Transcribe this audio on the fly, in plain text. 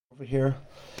over here.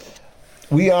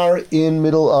 We are in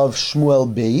middle of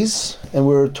Shmuel Beis, and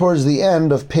we're towards the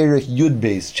end of Perek Yud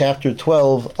Beis, chapter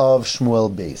 12 of Shmuel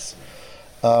Beis.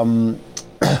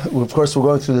 Of course, we're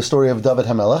going through the story of David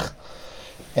HaMelech,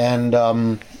 and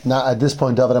now at this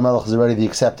point, David HaMelech is already the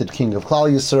accepted king of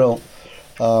Klal Yisrael.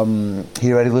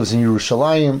 He already lives in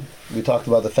Yerushalayim. We talked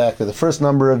about the fact that the first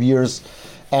number of years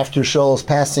after Shaul's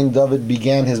passing, David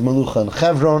began his Melucha in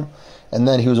Hebron, and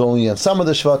then he was only in some of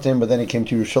the Shvatim, but then he came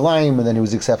to Yerushalayim, and then he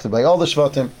was accepted by all the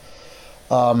Shvatim.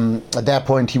 At that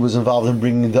point, he was involved in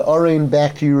bringing the Aron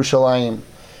back to Yerushalayim,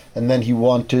 and then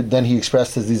he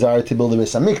expressed his desire to build a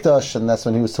Beis HaMikdash, and that's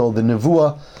when he was told the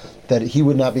Nevuah that he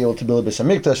would not be able to build a Beis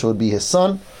HaMikdash, it would be his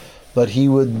son, but he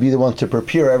would be the one to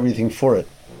prepare everything for it.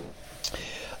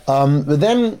 But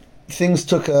then things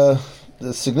took a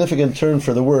significant turn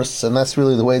for the worse, and that's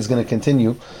really the way it's going to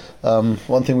continue.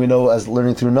 One thing we know as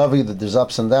learning through Navi, that there's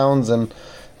ups and downs, and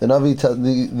the Navi,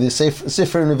 the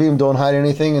Sefer Nevi'im don't hide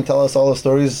anything and tell us all the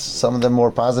stories, some of them more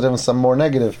positive and some more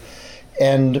negative.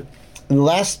 And in the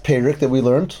last Perek that we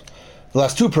learned, the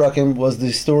last two Perakim, was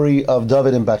the story of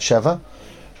David and Bathsheba,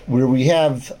 where we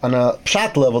have, on a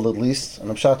Pshat level at least,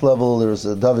 there's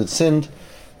David sinned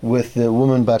with the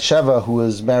woman Bathsheba who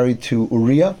was married to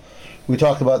Uriah. We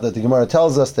talked about that the Gemara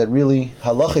tells us that really,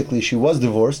 halachically, she was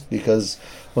divorced, because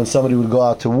when somebody would go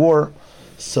out to war,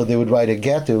 so they would write a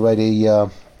get, they would write a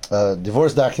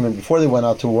divorce document before they went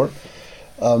out to war.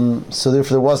 So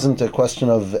therefore there wasn't a question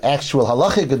of actual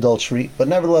halachic adultery, but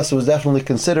nevertheless it was definitely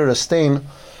considered a stain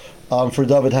for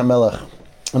David HaMelech.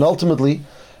 And ultimately,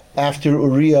 after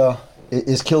Uriah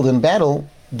is killed in battle,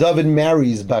 David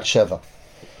marries Bathsheba.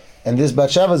 And this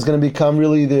Bathsheba is going to become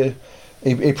really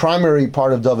a primary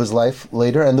part of David's life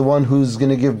later, and the one who's going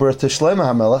to give birth to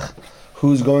Shlomo HaMelech,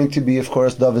 who's going to be, of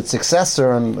course, David's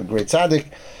successor and a great tzaddik,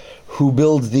 who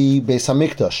builds the Beis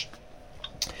HaMikdash.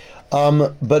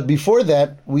 But before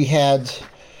that, we had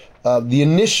the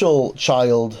initial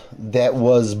child that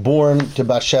was born to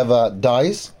Bathsheba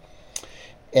dies,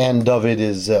 and David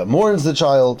mourns the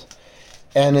child.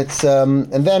 And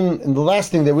then the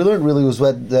last thing that we learned really was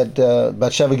that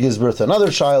Bathsheba gives birth to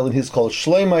another child, and he's called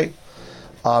Shlomo.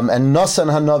 And Nasan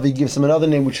Hanavi gives him another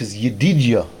name, which is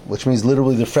Yedidya, which means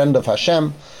literally the friend of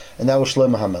Hashem, and that was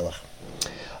Shlomo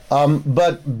HaMelech.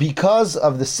 But because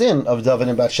of the sin of David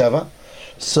and Bathsheba,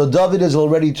 so David is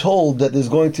already told that there's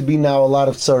going to be now a lot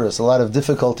of tsaros, a lot of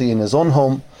difficulty in his own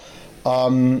home,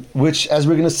 which, as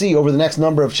we're going to see over the next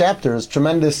number of chapters,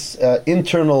 tremendous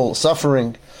internal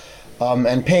suffering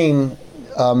and pain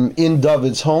in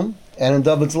David's home and in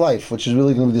David's life, which is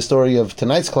really going to be the story of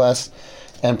tonight's class,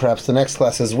 and perhaps the next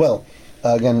class as well.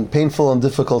 Again, painful and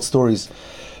difficult stories.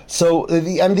 So, at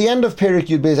the end of Perek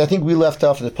Yud Beis, I think we left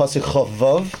off at Pasuk Chof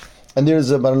Vav, and there's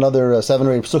about another 7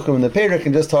 or 8 psukim in the Perek,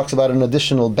 and just talks about an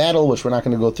additional battle, which we're not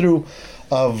going to go through,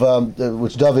 of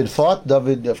which David fought.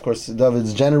 Of course,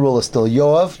 David's general is still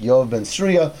Yoav ben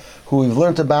Sriya, who we've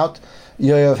learned about.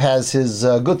 Yoav has his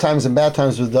good times and bad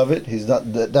times with David.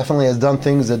 Definitely has done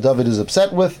things that David is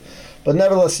upset with. But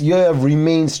nevertheless, Yoav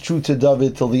remains true to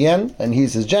David till the end, and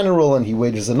he's his general, and he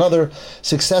wages another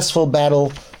successful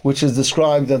battle, which is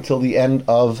described until the end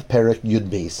of Perek Yud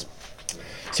Beis.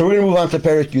 So we're going to move on to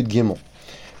Perek Yud Gimel.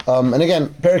 And again,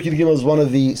 Perek Yud Gimel is one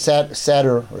of the saddest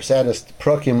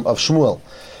prakim of Shmuel.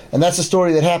 And that's a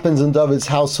story that happens in David's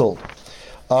household.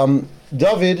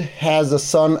 David has a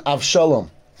son, Avshalom,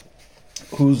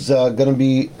 who's going to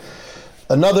be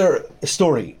another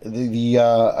story.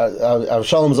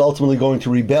 Avshalom is ultimately going to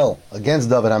rebel against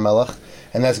David HaMelech,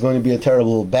 and that's going to be a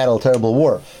terrible battle, terrible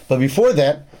war. But before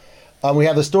that, we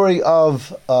have the story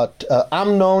of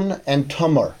Amnon and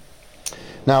Tamar.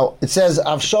 Now, it says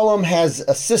Avshalom has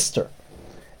a sister,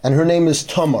 and her name is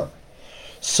Tamar.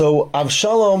 So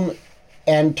Avshalom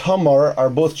and Tamar are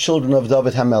both children of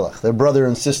David HaMelech. They're brother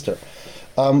and sister.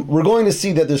 We're going to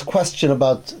see that there's question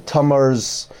about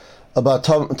Tamar's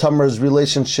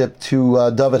relationship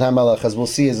to David HaMelech, as we'll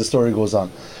see as the story goes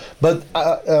on. But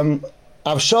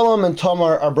Avshalom and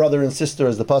Tamar are brother and sister,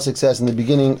 as the pasuk says in the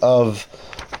beginning of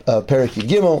Perek Yud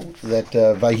Gimel, that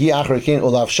Vayhi Achar Kein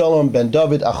Ol Avshalom ben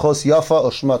David Achos Yafa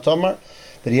Oshma Tamar,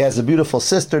 that he has a beautiful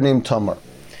sister named Tamar.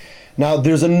 Now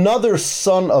there's another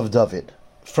son of David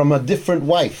from a different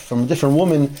wife, from a different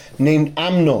woman, named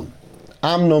Amnon,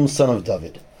 son of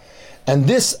David. And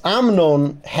this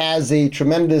Amnon has a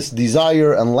tremendous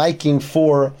desire and liking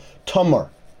for Tamar,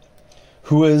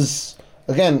 who is,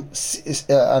 again,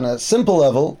 on a simple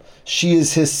level, she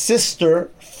is his sister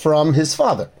from his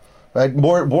father, right?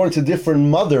 Born to different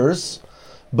mothers,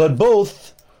 but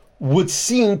both would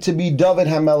seem to be David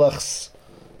HaMelech's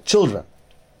children.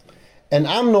 And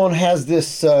Amnon has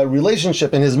this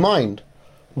relationship in his mind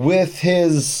with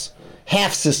his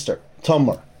half-sister,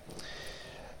 Tamar.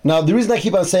 Now, the reason I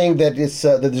keep on saying that it's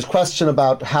that there's question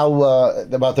about how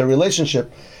about their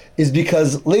relationship is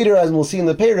because later, as we'll see in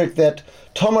the Perek, that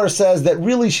Tamar says that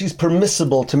really she's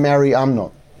permissible to marry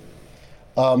Amnon.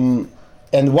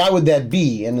 And why would that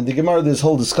be? And in the Gemara, there's a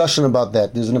whole discussion about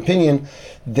that. There's an opinion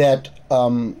that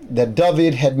that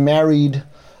David had married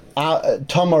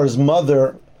Tamar's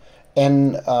mother,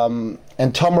 and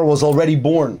Tamar was already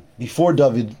born before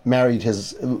David married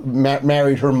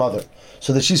her mother,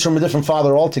 so that she's from a different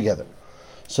father altogether,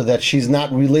 so that she's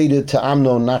not related to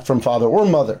Amnon, not from father or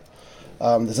mother.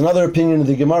 There's another opinion in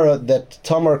the Gemara that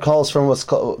Tamar comes from what's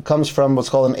called an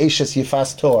Eshes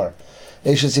Yifas Tor.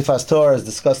 Eshes Yifas Tor is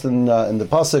discussed in the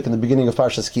pasuk in the beginning of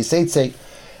Parshas Ki Seitzei,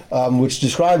 which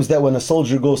describes that when a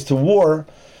soldier goes to war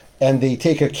and they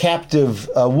take a captive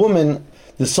woman,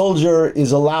 the soldier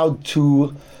is allowed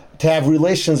to have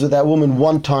relations with that woman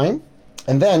one time,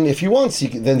 and then if he wants,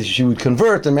 then she would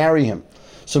convert and marry him.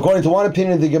 So according to one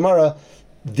opinion of the Gemara,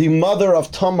 the mother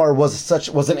of Tamar was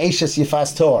an Eshes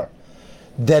Yifas Tor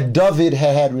that David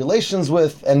had relations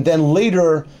with, and then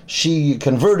later she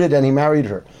converted and he married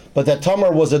her. But that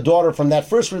Tamar was a daughter from that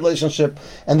first relationship,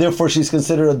 and therefore she's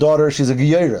considered a daughter. She's a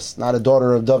Geyeris, not a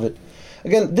daughter of David.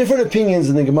 Again, different opinions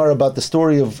in the Gemara about the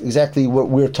story of exactly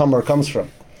where Tamar comes from.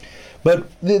 But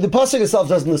the pasuk itself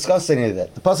doesn't discuss any of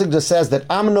that. The pasuk just says that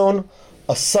Amnon,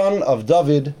 a son of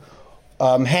David,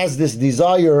 has this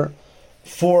desire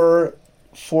for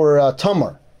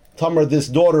Tamar, this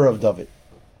daughter of David,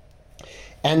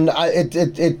 and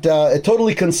it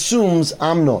totally consumes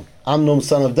Amnon,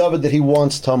 son of David, that he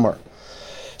wants Tamar.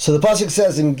 So the pasuk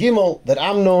says in Gimel that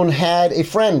Amnon had a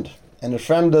friend, and the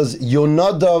friend is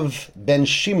Yonadav ben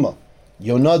Shima.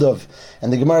 Yonadav,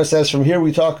 and the Gemara says from here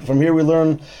we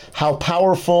learn how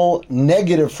powerful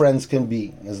negative friends can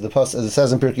be. As it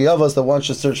says in Pirkei Avos, that one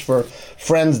should search for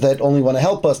friends that only want to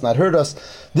help us, not hurt us.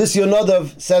 This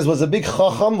Yonadav says was a big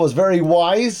chacham, was very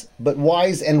wise, but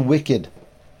wise and wicked.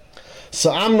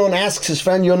 So Amnon asks his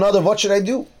friend Yonadav, "What should I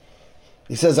do?"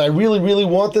 He says, "I really, really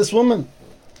want this woman."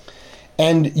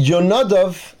 And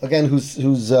Yonadav, again,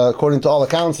 who's according to all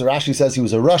accounts, the Rashi says he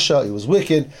was a rasha, he was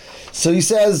wicked. So he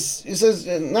says,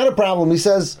 not a problem. He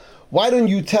says, "Why don't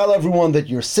you tell everyone that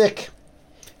you're sick,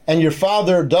 and your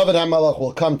father David HaMelech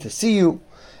will come to see you,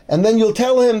 and then you'll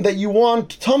tell him that you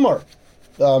want Tamar,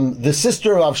 the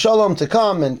sister of Avshalom, to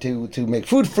come and to make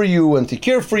food for you and to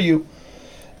care for you,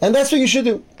 and that's what you should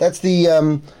do." That's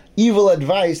the evil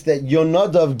advice that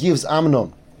Yonadav gives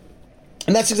Amnon,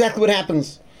 and that's exactly what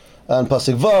happens. In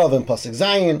Pasuk Vav and Pasuk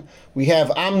Zayin, we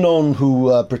have Amnon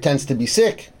who pretends to be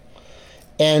sick,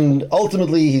 and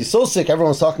ultimately he's so sick,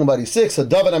 everyone's talking about he's sick, so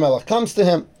David HaMelech comes to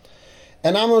him,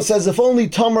 and Amnon says, "If only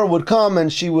Tamar would come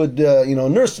and she would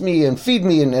nurse me and feed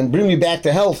me and bring me back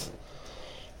to health."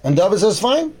 And David says,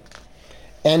 "Fine."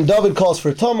 And David calls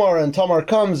for Tamar, and Tamar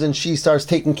comes and she starts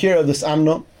taking care of this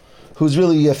Amnon, who's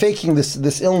really faking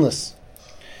this illness.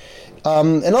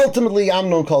 And ultimately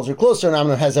Amnon calls her closer, and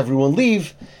Amnon has everyone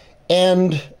leave.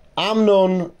 And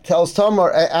Amnon asks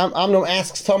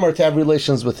Tamar to have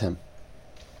relations with him.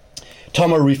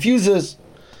 Tamar refuses,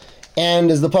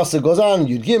 and as the pasuk goes on,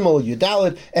 Yud Gimel, Yud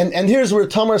Dalet, and here's where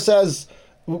Tamar says,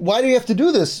 "Why do you have to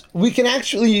do this? We can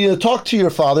actually talk to your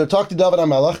father, talk to David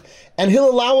HaMelech, and he'll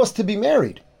allow us to be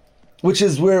married." Which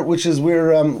is where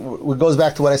it goes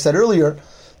back to what I said earlier,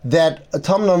 that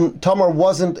Tamar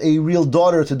wasn't a real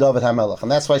daughter to David HaMelech,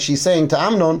 and that's why she's saying to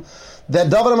Amnon that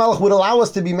David HaMelech would allow us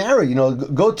to be married.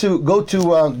 Go to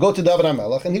David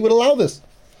HaMelech, and he would allow this.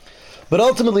 But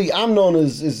ultimately, Amnon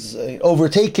is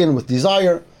overtaken with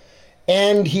desire,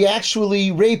 and he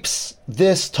actually rapes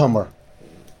this Tamar.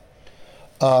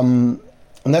 And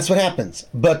that's what happens.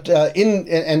 But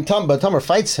Tamar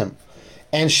fights him,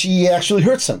 and she actually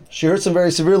hurts him. She hurts him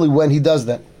very severely when he does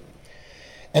that.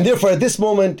 And therefore, at this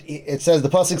moment, it says, the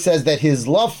pasuk says that his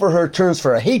love for her turns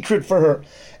for a hatred for her,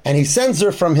 and he sends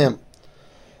her from him.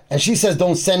 And she says,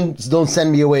 don't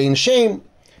send me away in shame.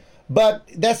 But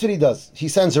that's what he does. He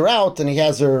sends her out, and he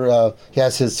has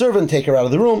his servant take her out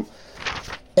of the room.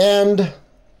 And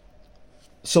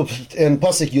so in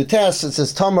Pasuk Yutes, it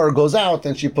says Tamar goes out,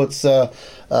 and she puts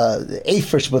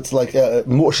Afer, she puts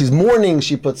she's mourning.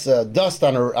 She puts dust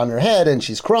on her head, and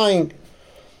she's crying.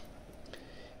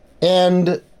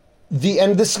 And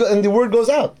the word goes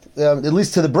out, at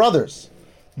least to the brothers,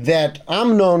 that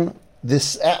Amnon, a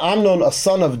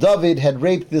son of David, had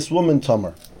raped this woman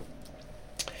Tamar.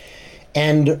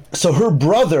 And so her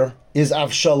brother is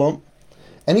Avshalom,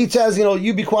 and he says,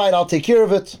 you be quiet, I'll take care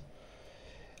of it.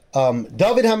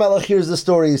 David HaMelech hears the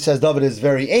story. He says David is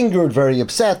very angered, very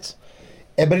upset,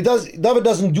 but David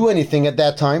doesn't do anything at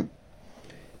that time.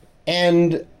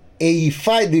 And a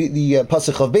fight. The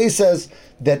Pasuk of Beis says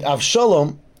that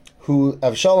Avshalom,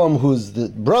 who's the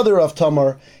brother of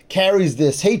Tamar, carries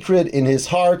this hatred in his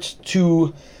heart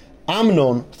to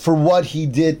Amnon for what he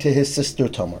did to his sister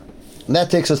Tamar. And that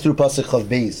takes us through Pasuk of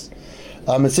Beis.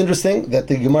 It's interesting that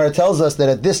the Gemara tells us that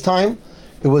at this time,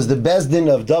 it was the Bezdin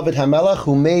of David HaMelech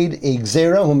who made a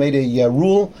gzera, who made a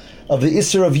rule of the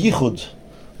Isser of Yichud.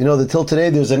 You know that till today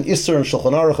there's an Isser in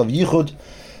Shulchan Aruch of Yichud,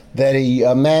 that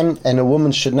a man and a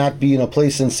woman should not be in a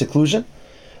place in seclusion.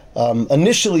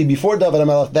 Initially, before David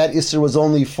HaMelech, that Isser was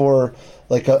only for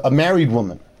like a married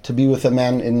woman to be with a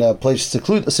man in a place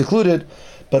secluded,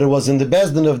 but it was in the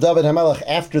Bezdin of David HaMelech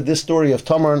after this story of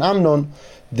Tamar and Amnon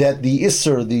that the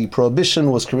Isser, the prohibition,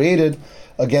 was created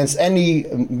against any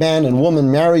man and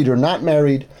woman, married or not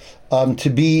married, to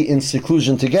be in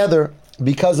seclusion together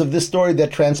because of this story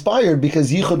that transpired, because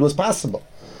Yichud was possible.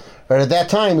 Right, at that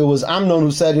time, it was Amnon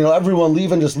who said, everyone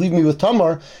leave and just leave me with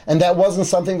Tamar, and that wasn't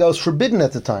something that was forbidden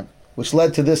at the time, which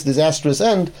led to this disastrous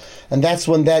end, and that's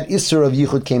when that Isser of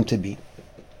Yichud came to be.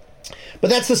 But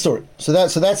that's the story. So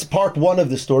that's part one of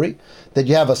the story, that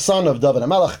you have a son of David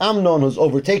HaMelech, Amnon, who's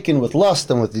overtaken with lust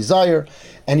and with desire,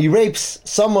 and he rapes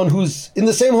someone who's in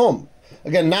the same home.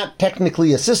 Again, not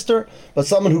technically a sister, but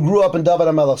someone who grew up in David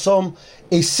HaMelech's home,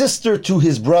 a sister to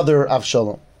his brother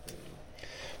Avshalom.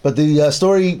 But the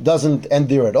story doesn't end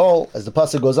there at all, as the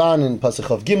pasuk goes on in Pasuk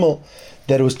of Gimel,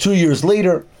 that it was 2 years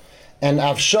later, and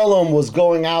Avshalom was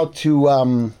going out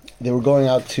to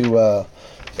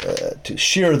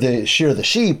shear the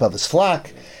sheep of his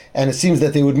flock, and it seems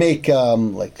that they would make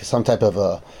like some type of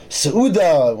a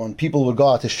seuda when people would go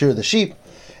out to shear the sheep.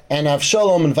 And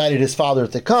Avshalom invited his father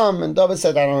to come, and David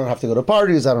said, "I don't have to go to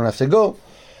parties. I don't have to go."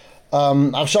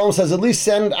 Avshalom says, "At least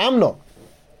send Amnon."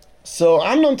 So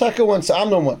Amnon Taka went. So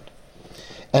Amnon went,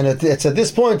 and it's at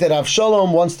this point that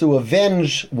Avshalom wants to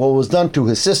avenge what was done to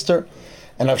his sister,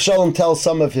 and Avshalom tells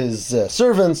some of his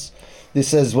servants. He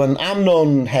says, when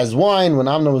Amnon has wine, when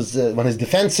his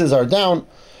defenses are down,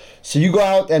 so you go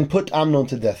out and put Amnon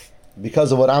to death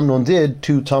because of what Amnon did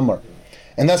to Tamar.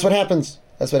 And that's what happens.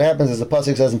 That's what happens, as the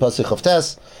pasuk says in Pasuk of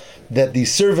Tes, that the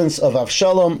servants of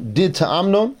Avshalom did to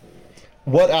Amnon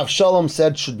what Avshalom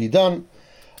said should be done,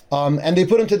 and they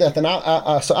put him to death. And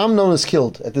so Amnon is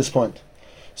killed at this point.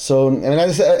 So, and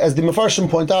as the Mefarshim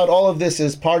point out, all of this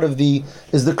is part of the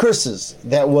curses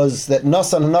that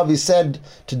Nasan Hanavi said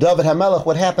to David HaMelech.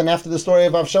 What happened after the story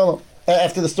of Avshalom,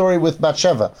 after the story with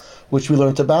Bathsheba, which we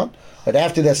learned about. But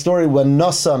after that story, when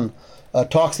Nasan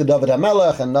talks to David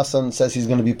HaMelech, and Nasan says he's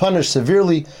going to be punished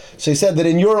severely, so he said that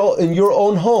in your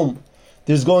own home,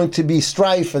 there's going to be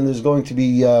strife, and there's going to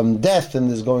be death, and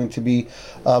there's going to be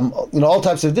all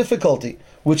types of difficulty,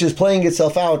 which is playing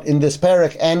itself out in this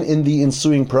parak and in the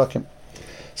ensuing parakim.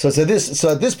 So at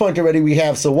this point already we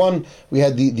had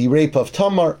the rape of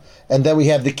Tamar, and then we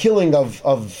have the killing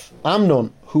of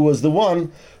Amnon, who was the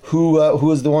one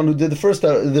who did the first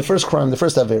crime, the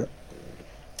first avera.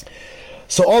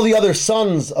 So all the other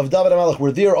sons of David HaMelech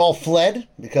were there, all fled,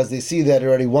 because they see that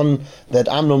already that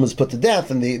Amnon was put to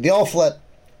death, and they all fled.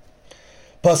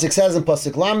 Pasuk says in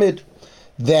Pasuk Lamed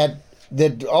that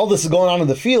all this is going on in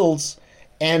the fields,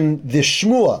 and the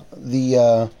Shmuel,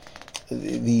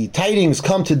 the tidings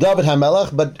come to David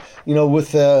HaMelech, but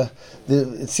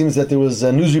it seems that there was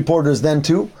news reporters then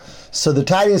too. So the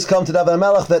tidings come to David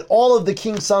HaMelech that all of the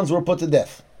king's sons were put to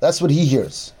death. That's what he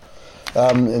hears.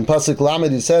 In Pasuk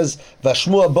Lamed it says,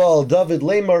 "Vashmuel Baal David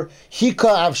Lemar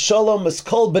Hika Avshalom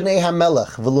Eskol Bnei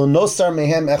HaMelech V'lo Nosar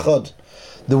Mehem Echad."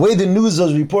 The way the news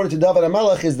was reported to David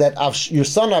HaMelech is that your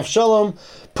son Avshalom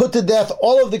put to death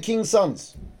all of the king's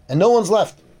sons, and no one's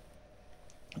left.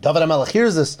 David HaMelech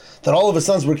hears this, that all of his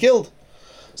sons were killed.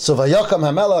 So Vayakam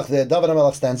HaMelech, the David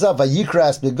HaMelech stands up,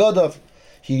 Vayikras Begodov,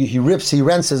 he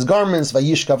rents his garments,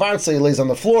 Vayishkav Artza, he lays on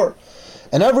the floor,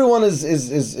 and everyone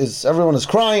is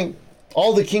crying.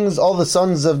 All the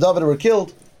sons of David were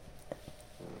killed.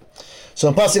 So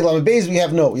in Pasuk Lamed Beis we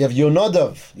have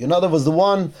Yonadav. Yonadav was the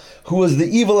one who was the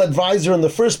evil advisor in the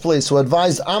first place, who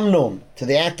advised Amnon to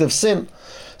the act of sin.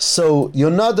 So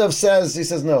Yonadav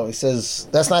says,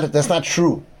 that's not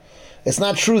true. It's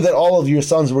not true that all of your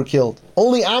sons were killed.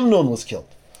 Only Amnon was killed.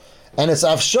 And it's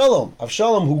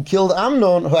Avshalom who killed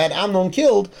Amnon, who had Amnon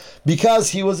killed, because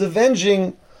he was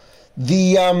avenging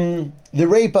the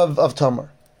rape of Tamar.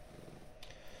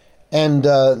 And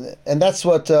that's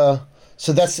what.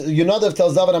 So that's Yonadav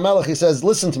tells David HaMelech. He says,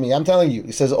 "Listen to me. I'm telling you."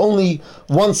 He says, "Only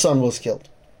one son was killed."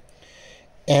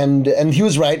 And he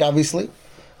was right, obviously.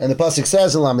 And the pasuk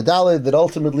says in Lamed Daled that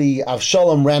ultimately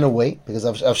Avshalom ran away, because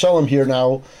Avshalom here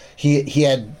now he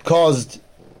killed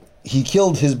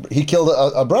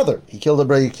a brother. He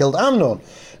killed Amnon.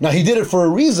 Now he did it for a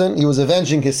reason. He was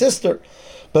avenging his sister,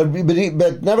 but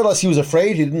nevertheless he was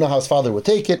afraid. He didn't know how his father would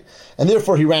take it, and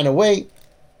therefore he ran away.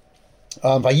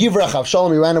 By Yivrach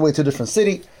Avshalom, he ran away to a different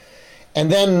city.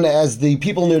 And then, as the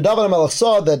people near David HaMelech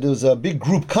saw that there was a big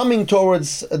group coming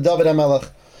towards David HaMelech,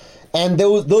 and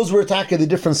those were attacking the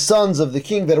different sons of the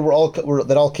king that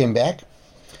all came back.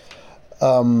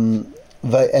 And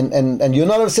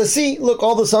Yonadav says, "See, look,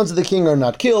 all the sons of the king are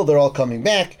not killed; they're all coming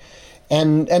back."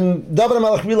 And David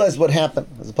HaMelech realized what happened.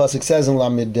 As the pasuk says in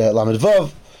Lamed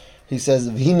Vav, he says,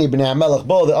 "V'hine b'nei HaMelech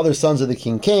bo," the other sons of the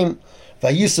king came.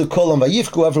 Vayisu kolam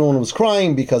vayifku, everyone was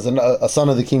crying because a son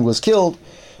of the king was killed.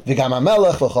 V'gam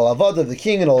HaMelech v'chol avodav, the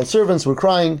king and all his servants were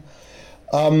crying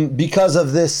because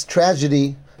of this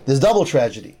tragedy. This double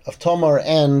tragedy of Tamar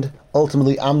and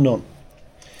ultimately Amnon.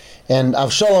 And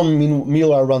Avshalom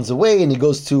meanwhile runs away and he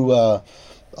goes to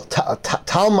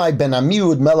Talmai ben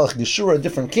Amiud Melech Geshur, a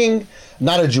different king,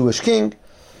 not a Jewish king.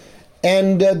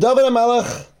 And David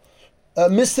HaMelech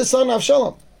missed his son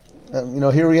Avshalom.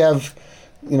 Here we have,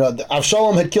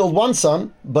 Avshalom had killed one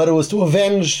son, but it was to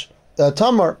avenge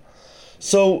Tamar.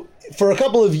 So for a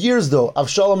couple of years though,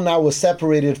 Avshalom now was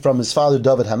separated from his father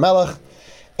David HaMelech.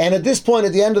 And at this point,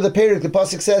 at the end of the period, the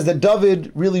pasuk says that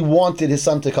David really wanted his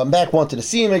son to come back, wanted to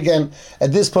see him again.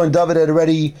 At this point, David had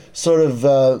already sort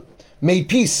of made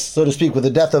peace, so to speak, with the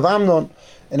death of Amnon,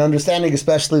 and understanding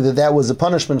especially that was a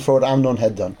punishment for what Amnon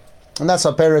had done. And that's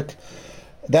how Perek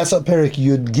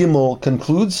Yud Gimel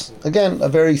concludes. Again, a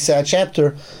very sad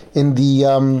chapter in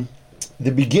the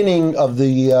beginning of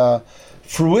the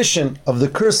fruition of the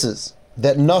curses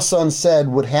that Nasan said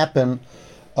would happen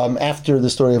after the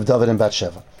story of David and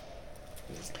Bathsheba.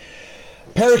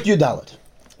 Perek Yudalid.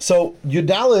 So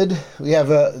Yudalid, we have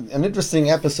an interesting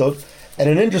episode and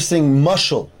an interesting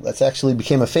mashal that's actually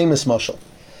became a famous mashal.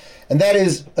 And that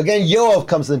is, again, Yoav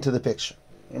comes into the picture.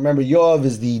 Remember, Yoav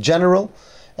is the general,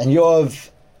 and Yoav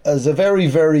is a very,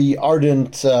 very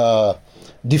ardent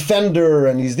defender,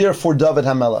 and he's there for David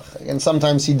HaMelech. And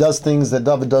sometimes he does things that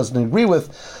David doesn't agree with,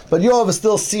 but Yoav is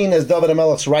still seen as David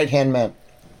HaMelech's right-hand man.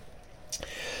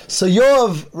 So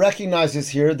Yoav recognizes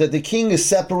here that the king is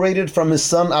separated from his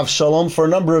son Avshalom for a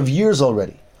number of years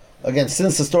already. Again,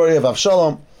 since the story of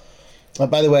Avshalom,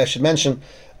 by the way, I should mention,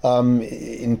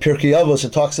 in Pirkei Avos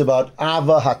it talks about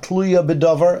Ava Hatluya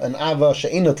B'davar and Ava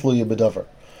She'ina Tluya B'davar.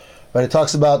 Right? It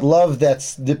talks about love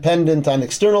that's dependent on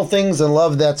external things and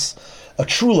love that's a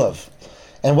true love.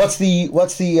 And who's the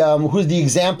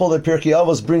example that Pirkei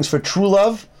Avos brings for true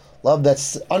love? Love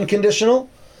that's unconditional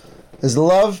is the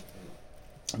love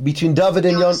between David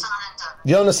and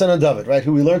Yonasan and David, right?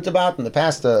 Who we learned about in the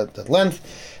past at length.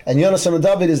 And Yonasan and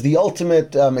David is the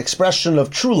ultimate expression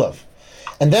of true love.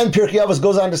 And then Pirkei Avos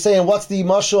goes on to say, and what's the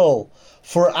mashal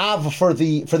for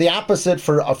the opposite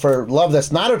for love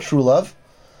that's not a true love?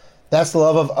 That's the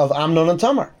love of Amnon and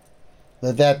Tamar.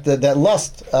 That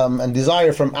lust and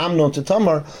desire from Amnon to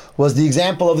Tamar was the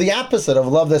example of the opposite of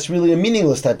love that's really a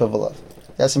meaningless type of a love.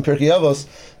 That's in Pirkei Avos,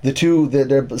 the two,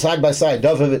 they're side by side,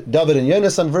 David and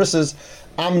Yonasan versus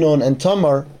Amnon and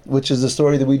Tamar, which is the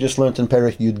story that we just learned in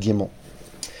Perek Yud Gimel.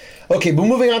 Okay, but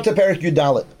moving on to Perek Yud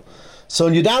Dalet. So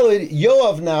in Yud Dalet,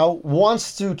 Yoav now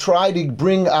wants to try to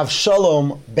bring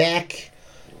Avshalom back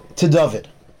to David,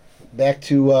 back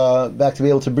to be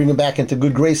able to bring him back into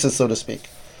good graces, so to speak.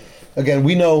 Again,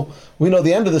 we know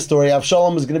the end of the story.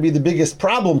 Avshalom is going to be the biggest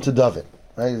problem to David.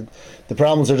 Right? The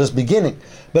problems are just beginning.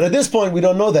 But at this point, we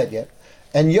don't know that yet.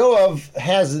 And Yoav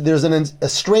there's an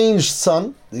estranged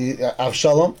son, the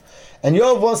Avshalom, and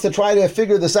Yoav wants to try to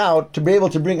figure this out to be able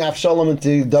to bring Avshalom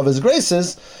into David's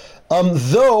graces,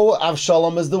 though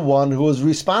Avshalom is the one who is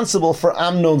responsible for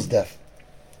Amnon's death.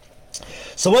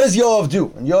 So what does Yoav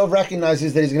do? And Yoav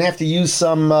recognizes that he's going to have to use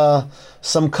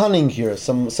some cunning here,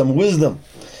 some wisdom.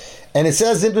 And it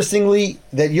says, interestingly,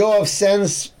 that Yoav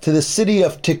sends to the city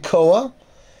of Tekoa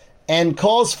and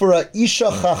calls for a Isha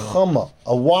Chachama,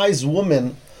 a wise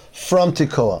woman from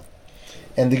Tekoa.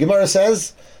 And the Gemara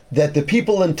says that the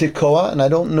people in Tekoa, and I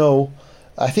don't know,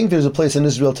 I think there's a place in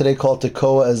Israel today called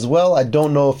Tekoa as well. I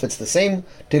don't know if it's the same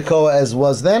Tekoa as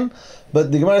was then,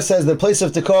 but the Gemara says the place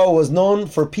of Tekoa was known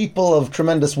for people of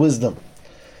tremendous wisdom.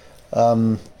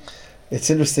 It's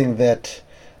interesting that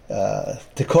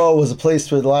Tekoa was a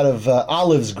place where a lot of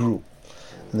olives grew.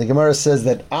 And the Gemara says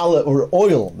that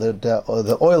oil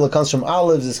that comes from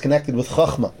olives is connected with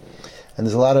Chachma. And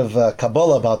there's a lot of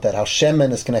Kabbalah about that, how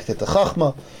Shemen is connected to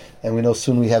Chachma. And we know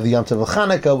soon we have the Yom Tov of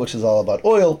Chanukah, which is all about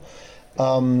oil.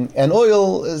 And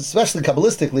oil, especially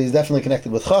Kabbalistically, is definitely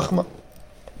connected with Chachma.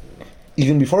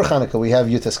 Even before Hanukkah, we have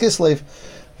Yutas Kislev,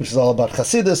 which is all about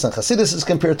Chassidus, and Chassidus is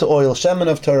compared to oil, Shemen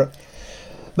of Torah.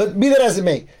 But be that as it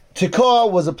may, Tekoa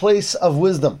was a place of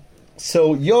wisdom.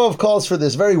 So Yoav calls for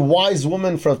this very wise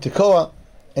woman from Tekoa,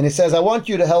 and he says, I want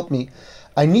you to help me.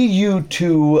 I need you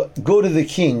to go to the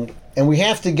king, and we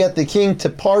have to get the king to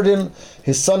pardon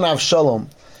his son Avshalom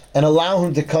and allow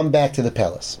him to come back to the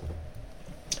palace.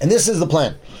 And this is the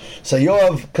plan. So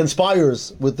Yoav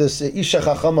conspires with this Isha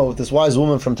Chachama, with this wise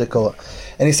woman from Tekoa.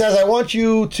 And he says, I want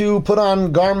you to put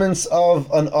on garments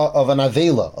of an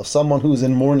Avela, of someone who's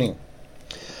in mourning.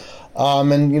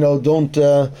 And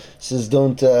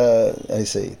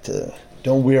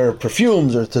don't wear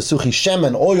perfumes or Tesuchi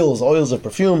Shemen, oils or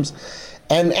perfumes,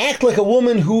 and act like a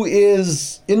woman who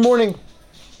is in mourning.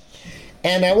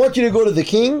 And I want you to go to the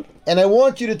king, and I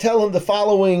want you to tell him the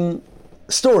following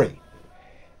story.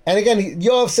 And again,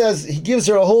 Yoav says, he gives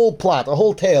her a whole plot, a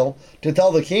whole tale to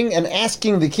tell the king, and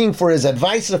asking the king for his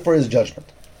advice or for his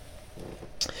judgment.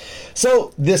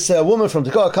 So this woman from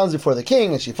Tekoa comes before the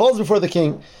king, and she falls before the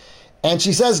king, and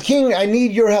she says, King, I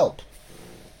need your help.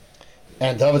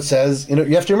 And David says,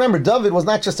 you have to remember, David was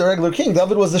not just a regular king.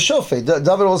 David was the shofet. David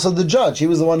was also the judge. He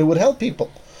was the one who would help people.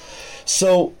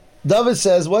 So David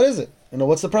says, what is it?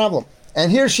 What's the problem? And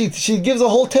here she gives a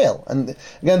whole tale. And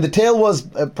again, the tale was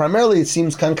primarily, it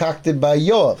seems, concocted by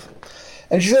Yoav.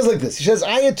 And she says like this. She says,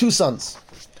 I had 2 sons.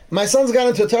 My sons got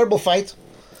into a terrible fight,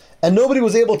 and nobody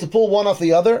was able to pull one off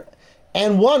the other,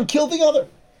 and one killed the other.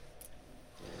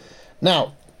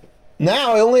 Now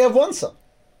I only have 1 son.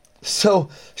 So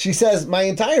she says, my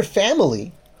entire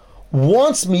family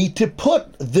wants me to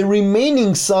put the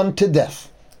remaining son to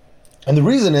death. And the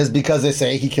reason is because they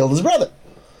say he killed his brother.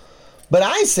 But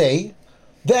I say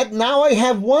that now I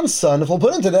have 1 son. If we'll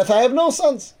put him to death, I have no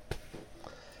sons.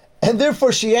 And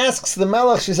therefore she asks the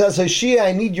Melech, she says, Hoshea,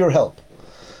 I need your help.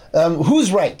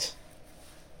 Who's right?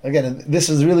 Again, this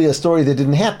is really a story that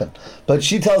didn't happen. But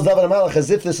she tells David HaMelech as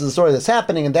if this is a story that's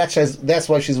happening, and that's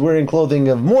why she's wearing clothing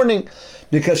of mourning,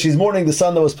 because she's mourning the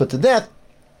son that was put to death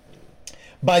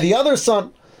by the other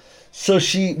son. So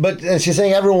she's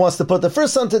saying everyone wants to put the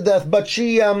first son to death, but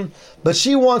she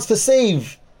wants to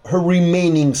save her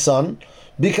remaining son,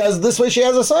 because this way she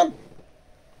has a son.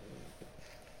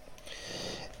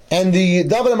 And the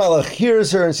David HaMelech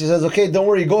hears her, and she says, okay, don't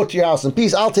worry, go to your house in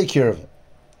peace, I'll take care of it.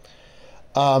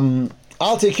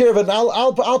 I'll take care of it, and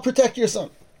I'll protect your son.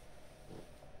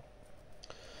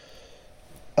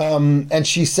 And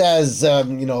she says, how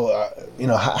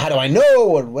do I know,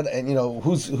 or what? And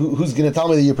who's going to tell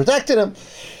me that you protected him?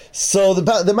 So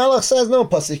the Malach says, no,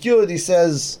 Pasuk Yud, he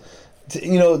says,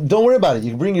 don't worry about it. You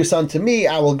can bring your son to me.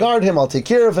 I will guard him. I'll take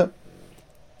care of him.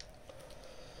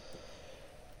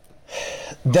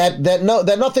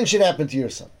 That nothing should happen to your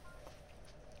son.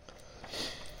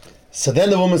 So then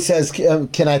the woman says,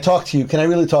 can I talk to you? Can I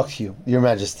really talk to you, Your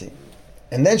Majesty?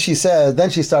 And then she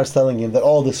starts telling him that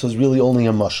all this was really only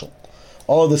a mashal.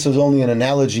 All of this was only an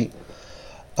analogy.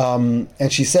 And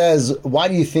she says, why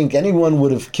do you think anyone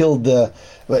would have killed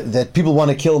that people want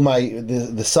to kill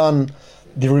the son,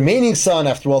 the remaining son?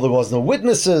 After all, there was no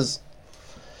witnesses.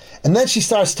 And then she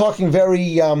starts talking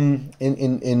very in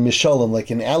Mishalim,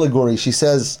 like in allegory. She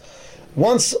says,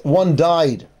 once one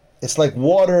died, it's like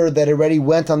water that already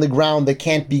went on the ground that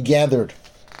can't be gathered.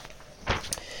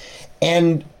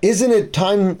 And isn't it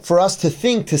time for us to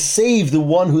think to save the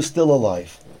one who's still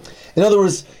alive? In other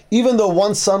words, even though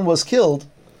one son was killed,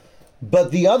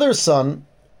 but the other son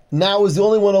now is the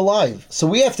only one alive. So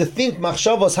we have to think,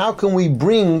 machshavos, how can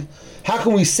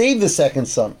we save the second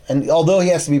son? And although he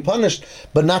has to be punished,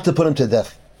 but not to put him to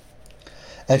death.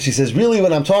 And she says, really,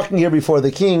 when I'm talking here before the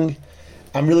king,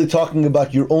 I'm really talking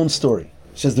about your own story.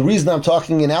 She says, the reason I'm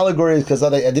talking in allegory is because I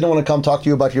didn't want to come talk to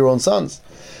you about your own sons.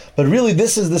 But really,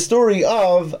 this is the story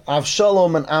of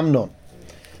Avshalom and Amnon.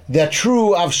 That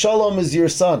true Avshalom is your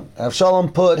son.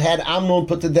 Avshalom had Amnon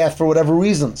put to death for whatever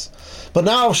reasons. But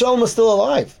now Avshalom is still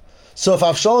alive. So if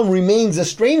Avshalom remains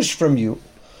estranged from you,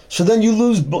 so then you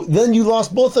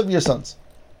lost both of your sons.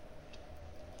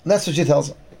 And that's what she tells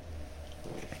him.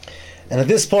 And at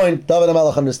this point, David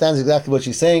HaMelech understands exactly what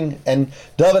she's saying, and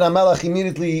David HaMelech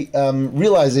immediately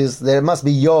realizes that it must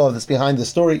be Yoav that's behind the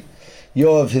story.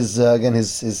 Yoav,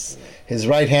 his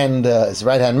right hand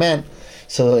man.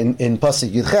 So in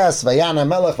Pasuk Yudches, Vayan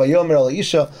HaMelech Vayomer El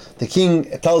Isha, the king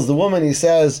tells the woman, he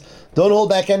says, don't hold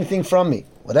back anything from me,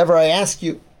 whatever I ask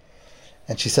you.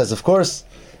 And she says, of course.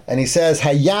 And he says,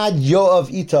 Hayad Yoav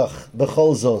Itach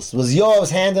B'chol Zos. Was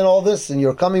Yoav's hand in all this, and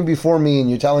you're coming before me and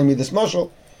you're telling me this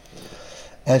mashal?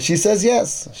 And she says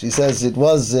yes. She says it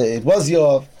was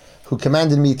Yoav who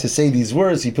commanded me to say these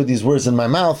words. He put these words in my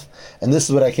mouth, and this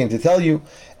is what I came to tell you.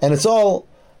 And it's all,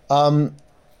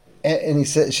 and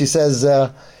she says,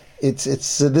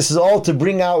 it's this is all to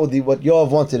bring out what Yoav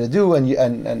wanted to do, and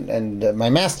my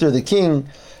master, the king,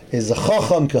 is a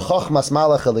chacham kechachmas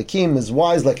malach elikim, is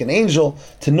wise like an angel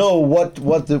to know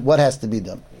what has to be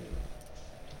done.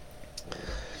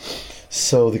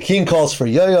 So the king calls for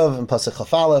Yoav in Pasuk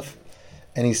Chaf Aleph,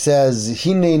 and he says,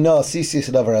 "Hinei na sisi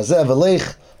sedavar hazeh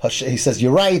v'leich." He says,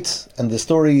 "You're right, and the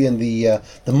story and the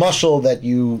mashal that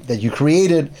you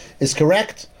created is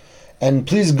correct. And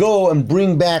please go and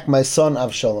bring back my son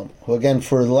Avshalom, who again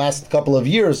for the last couple of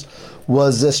years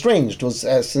was estranged, was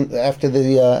after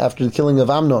the killing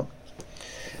of Amnon."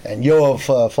 And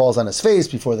Yoav falls on his face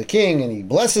before the king, and he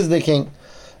blesses the king,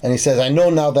 and he says, "I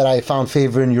know now that I found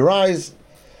favor in your eyes,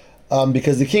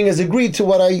 because the king has agreed to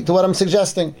what I'm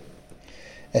suggesting."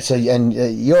 And so,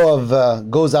 Yoav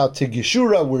goes out to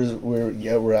Geshura, where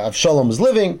Avshalom is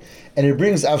living, and he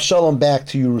brings Avshalom back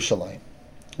to Yerushalayim.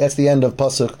 That's the end of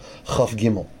Pasuk Chaf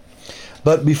Gimel.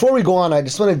 But before we go on, I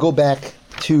just want to go back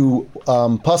to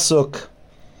Pasuk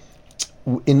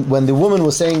when the woman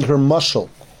was saying her mashal.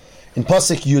 In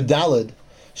Pasuk Yudalid,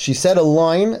 she said a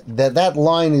line that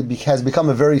line has become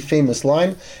a very famous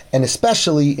line, and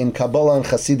especially in Kabbalah and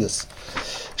Chassidus.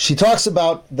 She talks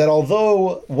about that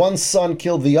although one son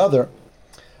killed the other,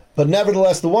 but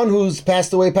nevertheless the one who's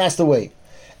passed away.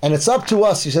 And it's up to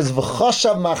us, she says,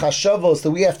 v'chashav machashavos,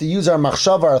 that we have to use our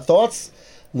machshava, our thoughts,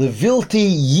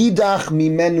 levilti yidach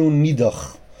mimenu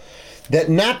nidach, that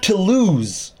not to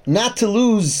lose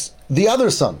the other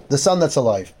son, the son that's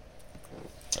alive.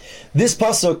 This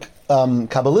pasuk,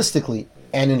 Kabbalistically,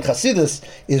 and in Chassidus,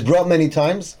 is brought many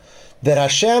times, that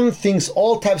Hashem thinks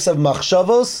all types of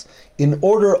machshavos in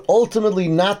order ultimately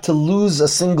not to lose a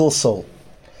single soul.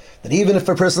 That even if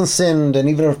a person sinned, and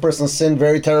even if a person sinned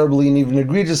very terribly and even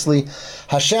egregiously,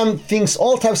 Hashem thinks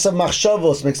all types of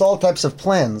machshavos, makes all types of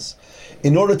plans,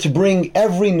 in order to bring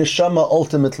every neshama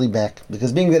ultimately back.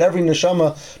 Because being that every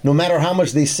neshama, no matter how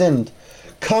much they sinned,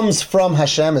 comes from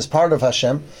Hashem, is part of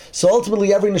Hashem, so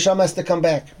ultimately every neshama has to come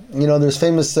back. There's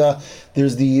famous,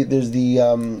 there's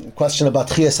the question about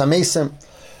Chiyas HaMesim,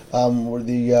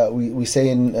 where we say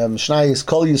in Mishnayos,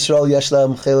 Kol Yisrael yesh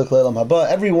lahem chelek le'olam haba.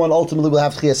 Everyone ultimately will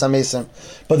have Chiyas HaMesim,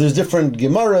 but there's different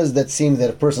Gemaras that seem that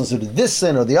a person who did this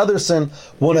sin or the other sin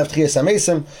won't have Chiyas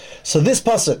HaMesim. So this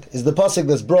pasuk is the pasuk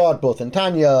that's brought both in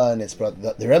Tanya, and it's brought,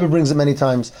 the Rebbe brings it many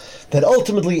times, that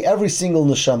ultimately every single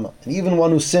neshama, and even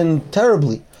one who sinned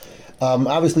terribly,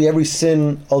 obviously every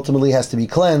sin ultimately has to be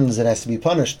cleansed, it has to be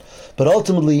punished, but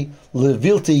ultimately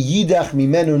levilte yidach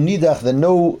mimenu nidach, that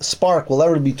no spark will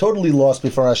ever be totally lost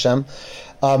before Hashem,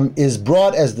 is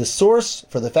brought as the source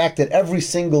for the fact that every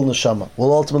single neshama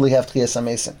will ultimately have Tchiyas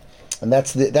HaMesim. And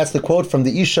that's the quote from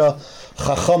the Isha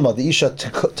Chachama, the Isha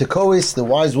Tekois, the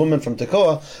wise woman from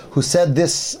Tekoa, who said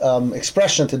this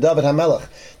expression to David HaMelech,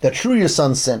 that true your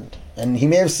son sinned, and he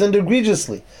may have sinned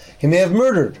egregiously, he may have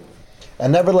murdered,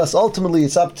 and nevertheless, ultimately,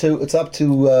 it's up to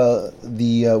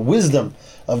the wisdom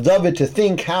of David to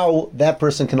think how that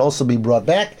person can also be brought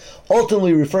back.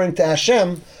 Ultimately, referring to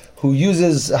Hashem, who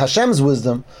uses Hashem's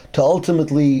wisdom to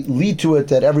ultimately lead to it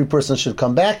that every person should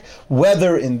come back,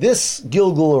 whether in this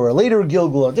Gilgul or a later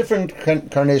Gilgul or a different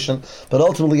incarnation, but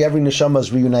ultimately every neshama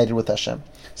is reunited with Hashem.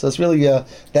 So it's really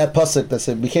that pasuk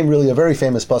that became really a very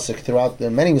famous pasuk throughout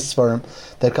many Sfarim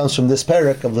that comes from this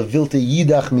parak of the Vilti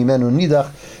Yidach Mimenu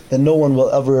Nidach, that no one will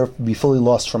ever be fully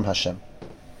lost from Hashem.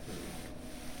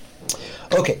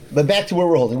 Okay, but back to where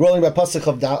we're holding. We're holding by pasuk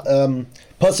of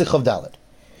Dalet.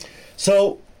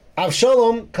 So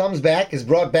Avshalom comes back, is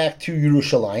brought back to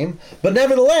Yerushalayim, but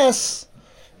nevertheless,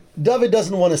 David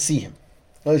doesn't want to see him.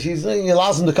 He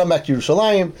allows him to come back to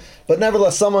Yerushalayim, but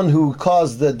nevertheless, someone who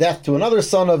caused the death to another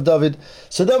son of David,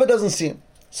 so David doesn't see him.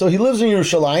 So he lives in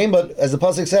Yerushalayim, but as the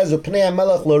pasuk says, "Pnei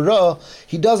HaMelech lo ra,"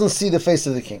 he doesn't see the face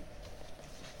of the king.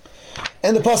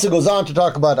 And the pasuk goes on to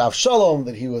talk about Avshalom,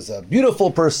 that he was a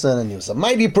beautiful person and he was a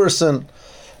mighty person.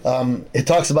 It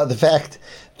talks about the fact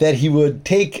that he would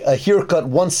take a haircut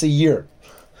once a year.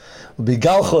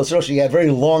 Bigalchos Rosh, he had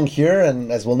very long hair,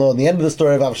 and as we'll know in the end of the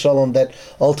story of Avshalom, that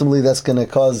ultimately that's going to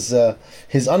cause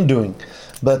his undoing.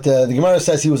 But the Gemara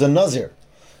says he was a Nazir.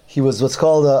 He was what's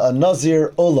called a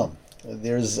Nazir Olam.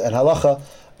 There's an halacha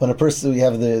when a person, we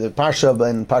have the Parsha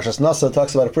in Parshas Nasa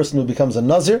talks about a person who becomes a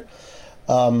Nazir,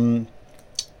 and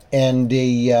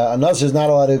a Nazir is not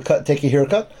allowed to take a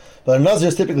haircut, but a Nazir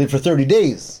is typically for 30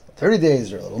 days. 30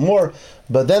 days or a little more,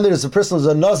 but then there's a person who's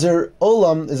a Nazir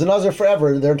Olam, is a Nazir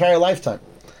forever, their entire lifetime.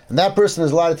 And that person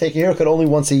is allowed to take a haircut only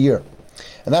once a year.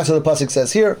 And that's what the pasuk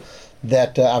says here,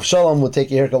 that Avshalom would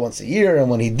take a haircut once a year, and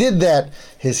when he did that,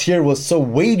 his hair was so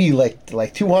weighty,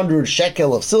 like 200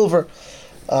 shekel of silver.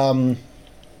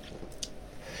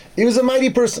 He was a mighty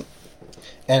person.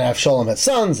 And Avshalom had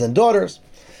sons and daughters.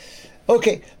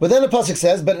 Okay, but then the pasuk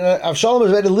says, but Avshalom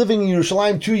is already living in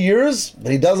Yerushalayim 2 years,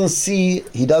 but he doesn't see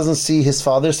his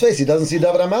father's face. He doesn't see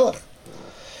David HaMelech.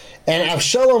 And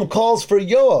Avshalom calls for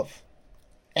Yoav.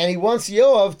 And he wants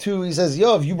Yoav he says,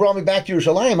 Yoav, you brought me back to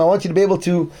Yerushalayim. I want you to be able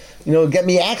to, get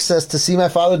me access to see my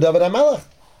father David HaMelech.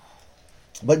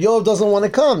 But Yoav doesn't want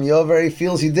to come. Yoav already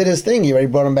feels he did his thing. He already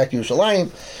brought him back to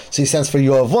Yerushalayim. So he sends for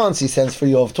Yoav once, he sends for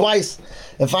Yoav twice.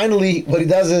 And finally, what he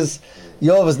does is,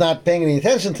 Yoav is not paying any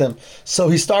attention to him. So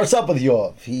he starts up with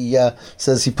Yoav. He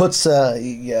says he does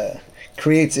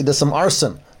some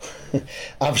arson,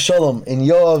 Avshalom, in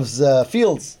Yoav's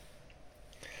fields.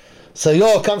 So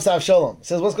Yoav comes to Avshalom. He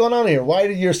says, what's going on here? Why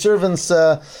did your servants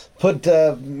make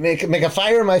a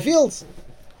fire in my fields?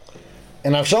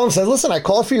 And Avshalom says, listen, I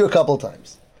called for you a couple of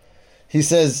times. He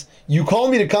says, you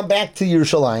called me to come back to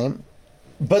Yerushalayim,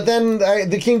 but then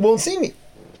the king won't see me.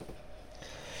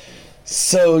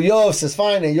 So Yoav says,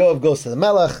 fine, and Yoav goes to the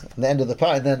Melech, at the end of the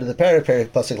parak,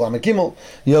 Pasuk Lamed Gimel.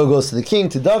 Yoav goes to the king,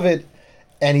 to David,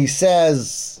 and he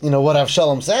says, what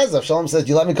Avshalom says. Avshalom says,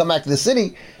 you let me come back to the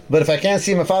city, but if I can't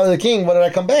see my father the king, what did I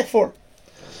come back for?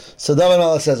 So David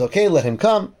Melech says, okay, let him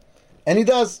come. And he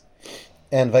does.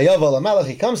 And Vayovel HaMelech,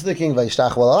 he comes to the king,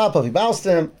 Vayishtach Valapav, he bows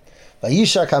to him.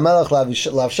 Vayishak HaMelech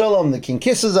L'Avshalom, the king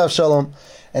kisses Avshalom.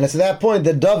 And it's at that point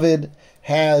that David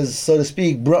has, so to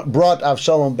speak, brought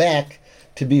Avshalom back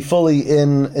to be fully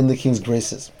in the king's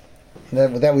graces.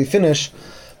 And with that we finish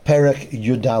Perek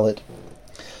Yudalit.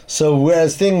 So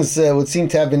whereas things would seem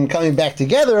to have been coming back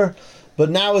together, but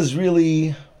now is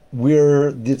really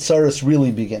where the tsaros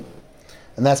really begin.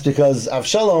 And that's because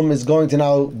Avshalom is going to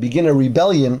now begin a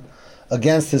rebellion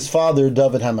against his father,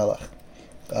 David HaMelech.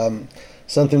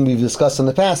 Something we've discussed in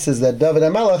the past is that David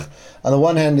HaMelech, on the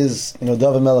one hand, is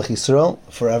David Melech Yisrael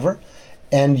forever,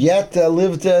 and yet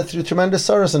lived through tremendous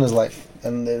sorrows in his life.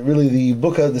 And really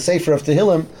the Sefer of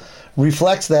Tehillim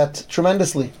reflects that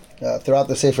tremendously. Throughout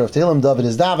the Sefer of Tehillim, David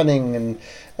is davening,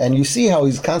 and you see how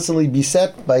he's constantly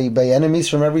beset by enemies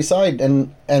from every side,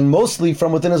 and mostly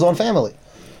from within his own family.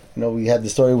 We had the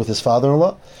story with his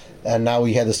father-in-law, and now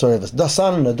we had the story of his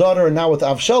son and a daughter, and now with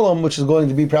Avshalom, which is going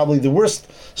to be probably the worst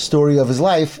story of his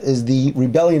life, is the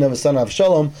rebellion of his son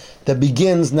Avshalom that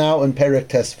begins now in Perek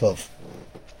Tesvav.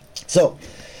 So,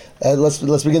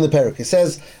 let's begin the Perek. It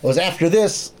says, it was after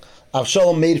this,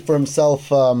 Avshalom made for himself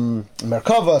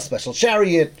Merkava, a special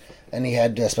chariot, and he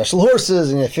had special horses,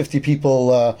 and he had 50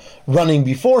 people running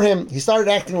before him. He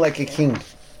started acting like a king.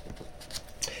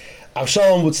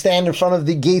 Avshalom would stand in front of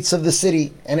the gates of the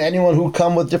city, and anyone who would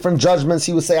come with different judgments,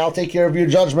 he would say, I'll take care of your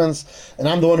judgments, and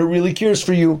I'm the one who really cares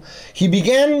for you. He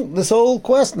began this whole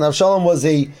quest, and Avshalom was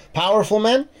a powerful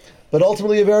man, but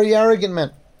ultimately a very arrogant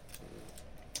man.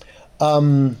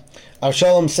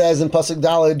 Avshalom says in Pasuk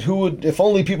Daled, if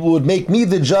only people would make me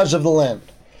the judge of the land.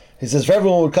 He says, if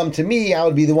everyone would come to me, I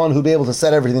would be the one who would be able to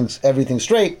set everything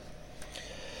straight.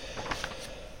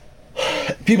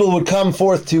 People would come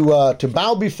forth to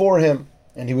bow before him,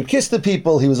 and he would kiss the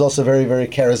people. He was also very, very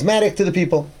charismatic to the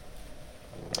people.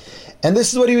 And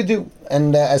this is what he would do.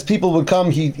 And as people would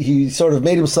come, he sort of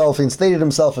instated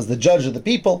himself as the judge of the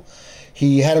people.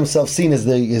 He had himself seen as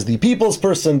the people's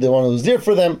person, the one who was there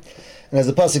for them. And as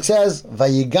the pasuk says,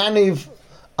 Vayiganiv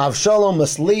Avshalom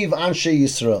Masliv Anshe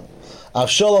Yisrael.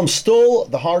 Avshalom stole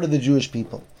the heart of the Jewish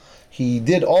people. He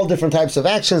did all different types of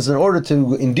actions in order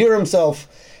to endear himself,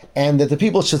 and that the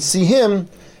people should see him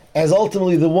as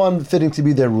ultimately the one fitting to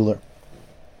be their ruler.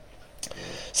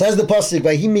 Says the pasuk,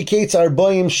 Vayhi Miketz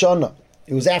Arboim Shana.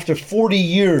 It was after 40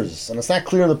 years, and it's not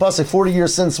clear in the pasuk 40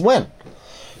 years since when.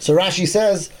 So Rashi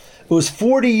says it was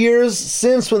 40 years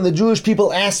since when the Jewish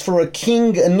people asked for a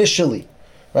king initially,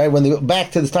 right? When they go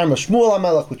back to the time of Shmuel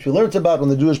HaMelech, which we learned about, when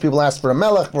the Jewish people asked for a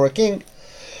melech, for a king,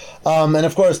 and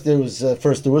of course there was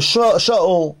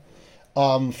Shaul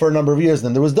for a number of years.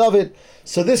 Then there was David.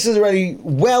 So this is already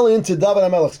well into David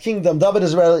HaMelech's kingdom. David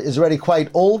is already quite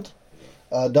old.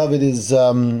 David is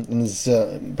in his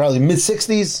probably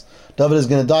mid-60s. David is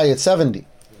going to die at 70.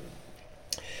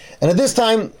 And at this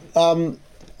time,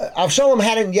 Avshalom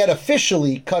hadn't yet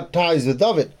officially cut ties with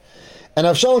David. And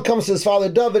Avshalom comes to his father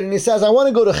David and he says, I want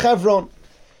to go to Hebron.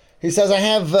 He says, I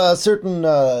have certain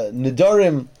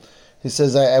nidarim. He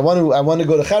says, I want to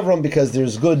go to Hebron because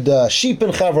there's good sheep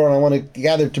in Hebron. I want to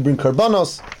gather to bring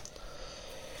karbanos.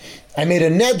 I made a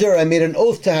neder, I made an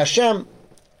oath to Hashem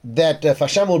that if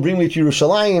Hashem will bring me to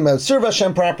Yerushalayim, I would serve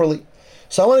Hashem properly.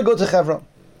 So I want to go to Hebron.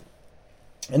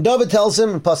 And David tells him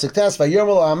in Pasuk Tes,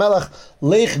 Vayirmol HaMelech,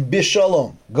 Lech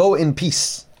Bishalom, go in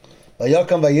peace.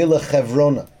 Vayakam Vayilech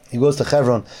Chevrona. He goes to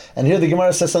Chevron. And here the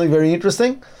Gemara says something very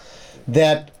interesting,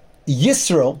 that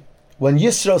Yisro, when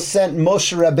Yisro sent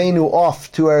Moshe Rabbeinu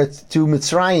off to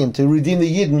Mitzrayim to redeem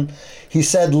the Yidden, he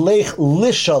said, Lech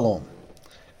Lishalom,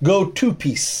 go to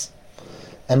peace.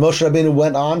 And Moshe Rabbeinu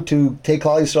went on to take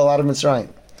all Yisrael out of Mitzrayim.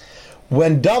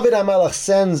 When David HaMelech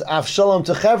sends Avshalom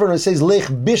to Chevron, it says Lech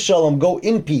Bishalom, go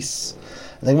in peace.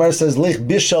 And the Gemara says Lech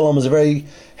Bishalom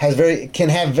can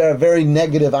have very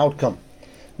negative outcome,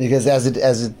 because as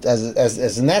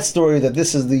in that story, that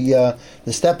this is the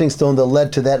stepping stone that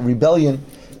led to that rebellion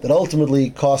that ultimately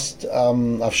cost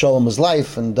Avshalom his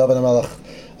life and David HaMelech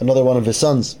another one of his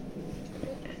sons.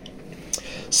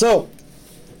 So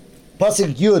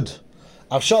Pasuk Yud,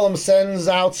 Avshalom sends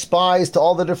out spies to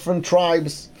all the different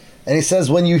tribes. And he says,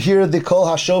 when you hear the kol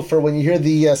hashofar, when you hear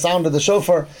the sound of the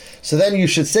shofar, so then you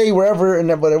should say wherever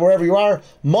you are,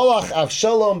 Molach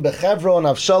Avshalom bechevron.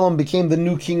 Avshalom became the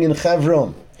new king in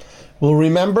Chevron. We'll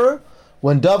remember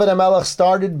when David HaMelech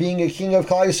started being a king of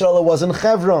Klal Yisrael, it was in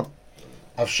Chevron.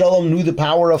 Avshalom knew the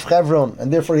power of Chevron,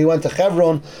 and therefore he went to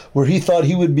Chevron, where he thought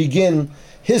he would begin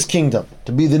his kingdom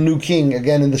to be the new king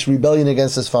again in this rebellion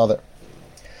against his father.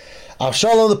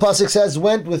 Avshalom, the pasuk says,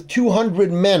 went with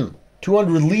 200 men.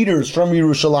 200 leaders from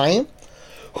Yerushalayim,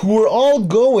 who were all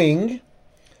going,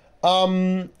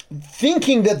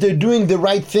 thinking that they're doing the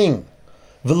right thing.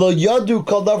 V'lo yadu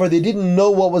kol davar, they didn't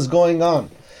know what was going on.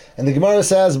 And the Gemara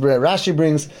says, Rashi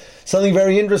brings something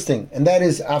very interesting, and that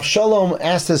is, Avshalom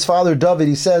asked his father David,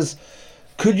 he says,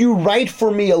 could you write for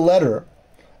me a letter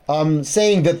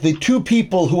saying that the two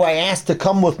people who I asked to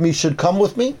come with me should come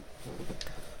with me?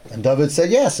 And David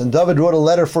said yes, and David wrote a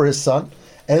letter for his son.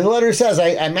 And the letter says,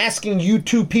 I'm asking you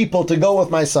two people to go with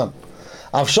my son.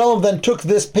 Avshalom then took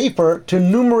this paper to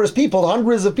numerous people,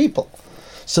 hundreds of people.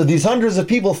 So these hundreds of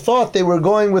people thought they were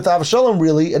going with Avshalom,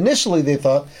 really. Initially they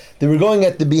thought they were going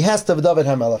at the behest of David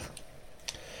HaMelech.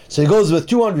 So he goes with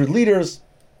 200 leaders.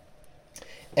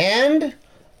 And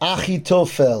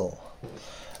Achitophel.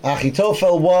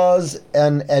 Achitophel was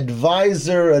an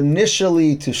advisor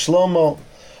initially to Shlomo.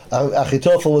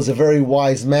 Achitophel was a very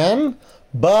wise man,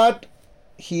 but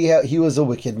he was a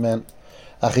wicked man.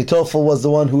 Achitophel was the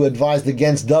one who advised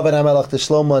against David HaMelech to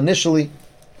Shlomo initially,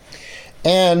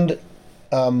 and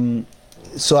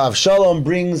so Avshalom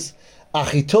brings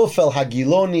Achitophel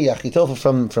Hagiloni, Achitophel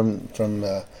from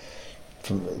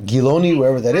Giloni,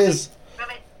 wherever that is.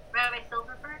 Rabbi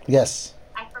Silverberg. Yes.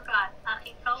 I forgot.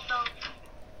 Achitophel.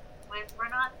 We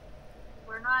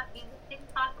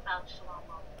didn't talk about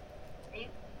Shlomo.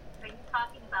 Are you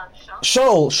talking about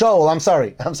Shaul? Shaul. I'm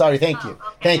sorry. Thank you.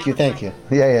 Okay. Thank you.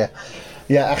 Yeah.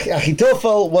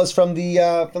 Achitophel was from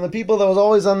the people that was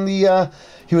always on the.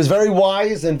 He was very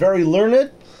wise and very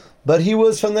learned, but he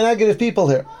was from the negative people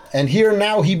here. And here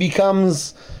now he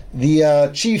becomes the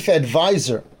chief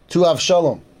advisor to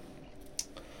Avshalom.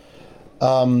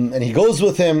 And he goes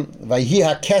with him. Vayhi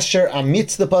hakesher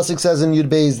amitz, the pasuk says in Yud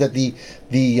Beis, that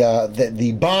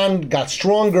the bond got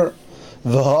stronger.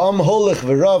 V'ha'am holech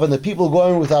v'rav, and the people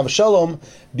going with Avshalom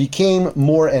became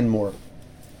more and more.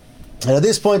 And at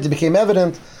this point, it became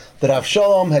evident that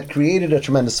Avshalom had created a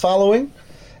tremendous following,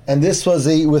 and this was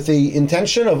with the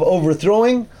intention of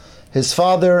overthrowing his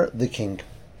father, the king.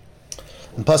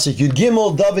 In Pasuk Yud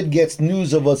Gimel, David gets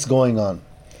news of what's going on.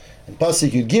 In Pasuk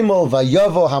Yud Gimel,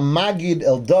 Vayavo HaMagid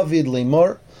El David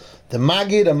Lemor, the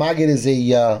Magid, a Magid is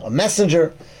a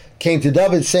messenger, came to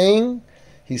David saying,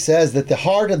 he says that the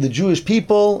heart of the Jewish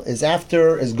people is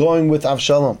going with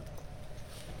Avshalom.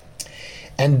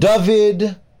 And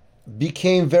David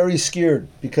became very scared,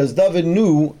 because David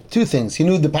knew two things. He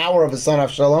knew the power of his son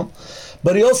Avshalom,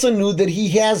 but he also knew that he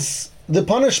has the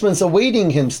punishments awaiting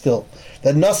him still.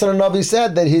 That Nasser Navi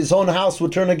said that his own house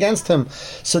would turn against him.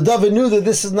 So David knew that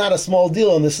this is not a small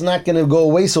deal, and this is not going to go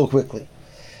away so quickly.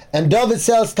 And David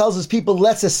tells his people,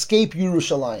 let's escape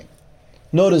Yerushalayim.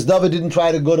 Notice, David didn't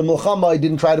try to go to Milchama, he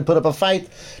didn't try to put up a fight.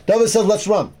 David said, let's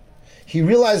run. He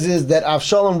realizes that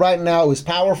Avshalom right now is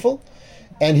powerful,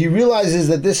 and he realizes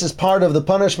that this is part of the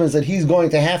punishments that he's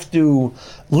going to have to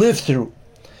live through.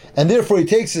 And therefore he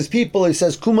takes his people, he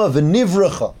says, Kuma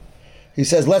v'nivracha. He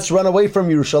says, let's run away from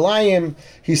Yerushalayim.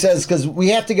 He says, because we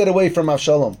have to get away from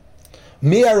Avshalom.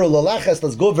 Mi'aru lalachas,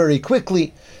 let's go very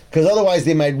quickly, because otherwise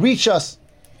they might reach us,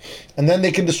 and then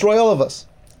they can destroy all of us.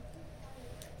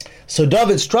 So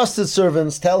David's trusted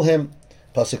servants tell him,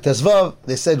 Pasuk Tezvav,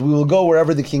 they said, we will go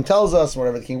wherever the king tells us,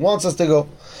 wherever the king wants us to go.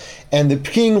 And the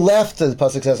king left, the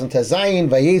Pasuk says in Tezayin,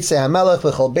 Vayetze HaMelech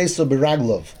v'chol beiso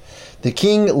b'raglov. The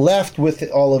king left with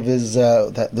all of his,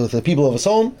 with the people of his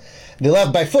home, They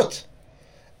left by foot,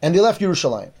 and they left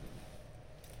Yerushalayim.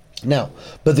 Now,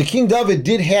 but the King David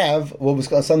did have what was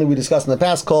something we discussed in the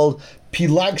past called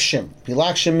pilagshim.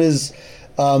 Pilagshim is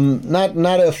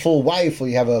not a full wife, where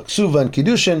you have a ksuva and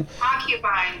kiddushin.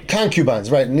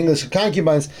 Concubines, right? In English,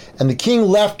 concubines. And the king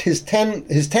left his 10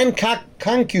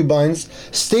 concubines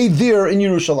stayed there in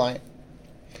Yerushalayim.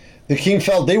 The king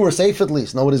felt they were safe at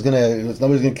least. Nobody's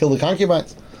gonna kill the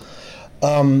concubines.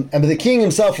 But the king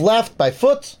himself left by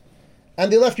foot,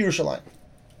 and they left Yerushalayim.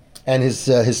 And his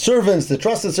servants, the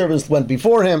trusted servants, went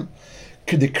before him.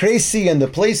 The crazy and the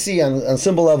placey on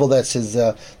symbol level, that's his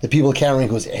the people carrying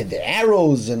the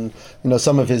arrows and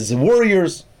some of his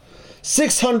warriors.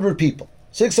 600 people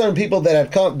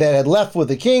that had left with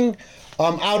the king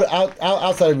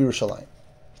outside of Yerushalayim.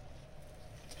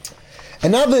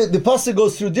 And now the pasuk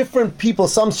goes through different people,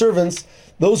 some servants,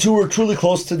 those who were truly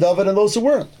close to David and those who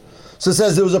weren't. So it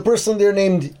says there was a person there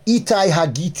named Itai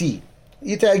Hagiti.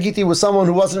 Itai Hagiti was someone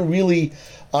who wasn't really,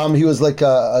 he was like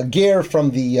a ger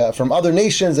from other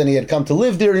nations, and he had come to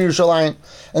live there in Yerushalayim.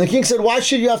 And the king said, "Why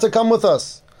should you have to come with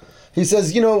us?" He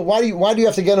says, why do you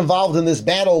have to get involved in this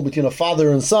battle between a father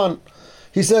and son?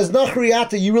 He says,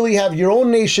 Nachriyata, you really have your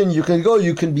own nation, you can go,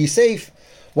 you can be safe.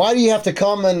 Why do you have to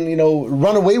come and,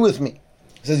 run away with me?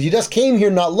 He says, you just came here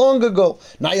not long ago,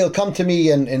 now you'll come to me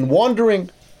and wandering.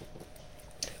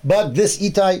 But this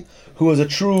Itai, who was a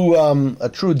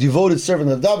true devoted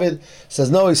servant of David, says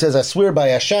no. He says, I swear by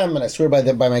Hashem and I swear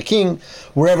by my king,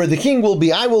 wherever the king will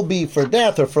be, I will be, for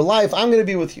death or for life, I'm going to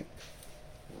be with you.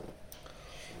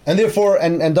 And therefore,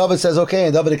 and David says okay,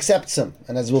 and David accepts him.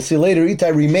 And as we'll see later,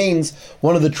 Itai remains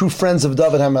one of the true friends of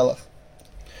David HaMelech.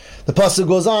 The pasuk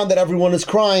goes on that everyone is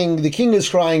crying, the king is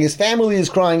crying, his family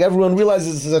is crying, everyone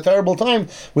realizes this is a terrible time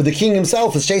where the king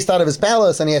himself is chased out of his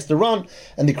palace and he has to run,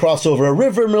 and they cross over a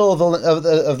river in the middle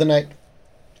of the night.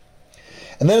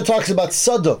 And then it talks about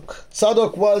Tzadok.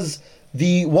 Tzadok was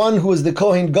the one who was the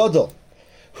Kohen Gadol,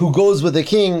 who goes with the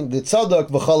king, the Tzadok,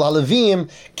 V'chol HaLevim,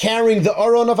 carrying the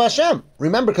Aron of Hashem.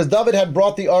 Remember, because David had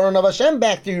brought the Aron of Hashem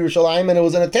back to Yerushalayim, and it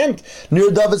was in a tent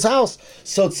near David's house.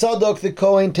 So Tzadok, the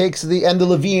Kohen, takes the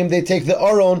Levim, they take the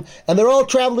Aron, and they're all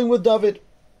traveling with David.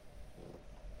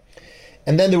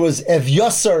 And then there was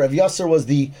Evyasar. Evyasar was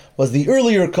the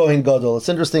earlier Kohen Gadol. It's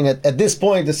interesting, at this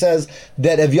point it says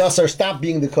that Evyasar stopped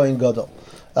being the Kohen Gadol.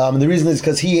 The reason is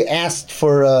because he asked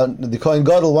for the Kohen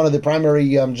Gadol. One of the primary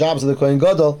jobs of the Kohen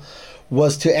Gadol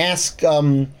was to ask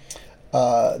the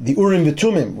Urim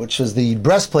V'Tumim, which is the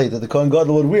breastplate that the Kohen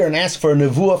Gadol would wear, and ask for a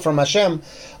nevuah from Hashem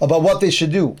about what they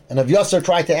should do. And Evyasar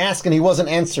tried to ask, and he wasn't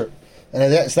answered. And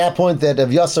it's that point that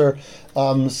Evyasar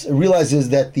realizes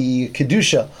that the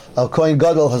Kedusha of Kohen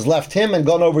Gadol has left him and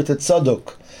gone over to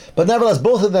Tzadok. But nevertheless,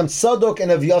 both of them, Tzadok and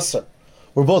Evyasar,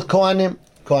 were both Kohanim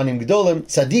Gedolim,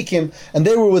 Tzadikim, and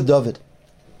they were with David.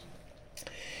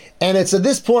 And it's at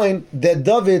this point that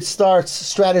David starts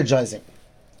strategizing.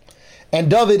 And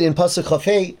David in Pasuk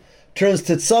Chafei turns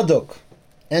to Tzadok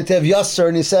and to Evyasar,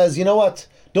 and he says, you know what?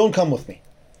 Don't come with me.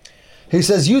 He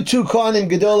says, you two Kohanim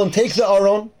Gedolim, take the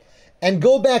Aron and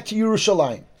go back to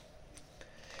Yerushalayim.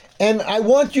 And I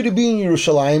want you to be in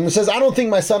Yerushalayim. He says, I don't think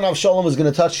my son Avshalom is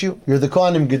going to touch you. You're the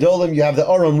Kohanim Gedolim, you have the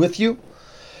Aron with you.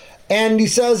 And he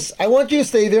says, I want you to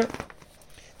stay there.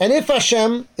 And if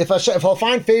I'll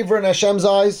find favor in Hashem's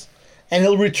eyes, and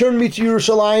He'll return me to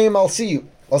Yerushalayim, I'll see you.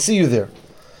 I'll see you there.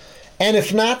 And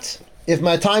if not, if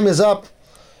my time is up,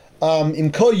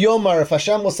 in Ko Yomar, if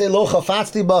Hashem will say, Lo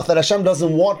chafatzti bach, that Hashem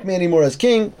doesn't want me anymore as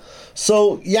king,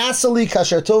 so Yasali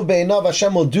kasher tov be'einav,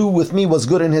 Hashem will do with me what's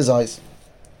good in His eyes.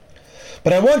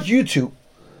 But I want you to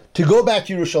go back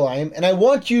to Yerushalayim, and I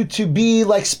want you to be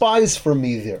like spies for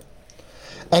me there.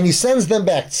 And he sends them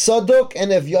back, Tzadok and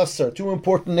Evyasar, two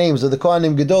important names of the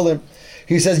Kohanim Gedolim.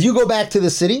 He says, you go back to the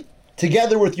city,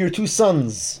 together with your two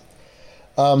sons.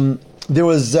 There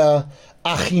was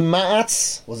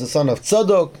Achimaatz, was the son of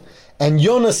Tzadok, and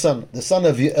Yonasan, the son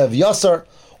of Evyasar.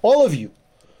 All of you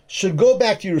should go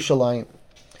back to Yerushalayim,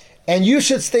 and you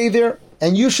should stay there,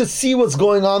 and you should see what's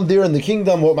going on there in the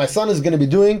kingdom, what my son is going to be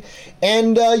doing,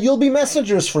 and you'll be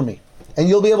messengers for me, and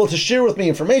you'll be able to share with me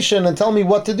information and tell me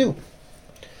what to do.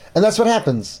 And that's what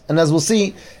happens. And as we'll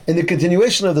see in the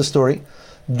continuation of the story,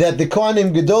 that the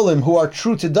Kohanim Gedolim, who are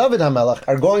true to David HaMelech,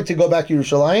 are going to go back to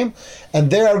Yerushalayim, and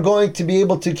they are going to be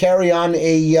able to carry on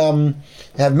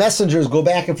have messengers go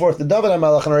back and forth to David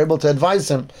HaMelech and are able to advise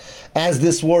him as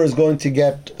this war is going to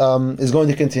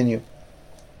continue.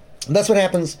 And that's what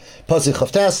happens. Pasuk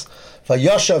Chavtes,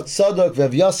 Vayashav Tzadok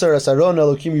ve'Evyasar es Aron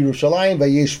Elokim Yerushalayim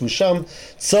vayeshvu sham.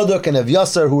 Tzadok and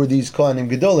Evyasar, who were these Kohanim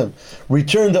Gedolim,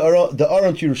 returned the Aron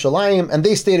to Yerushalayim, and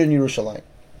they stayed in Yerushalayim.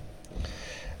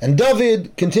 And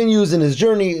David continues in his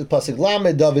journey. Pasuk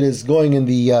Lamed, David is going in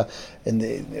the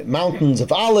mountains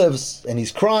of olives, and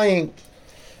he's crying,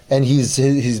 and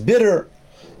he's bitter,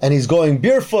 and he's going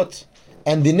barefoot.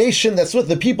 And the nation that's with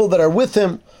the people that are with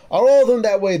him are all of them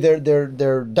that way.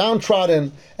 They're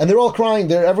downtrodden, and they're all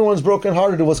crying. Everyone's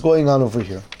brokenhearted at what's going on over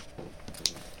here.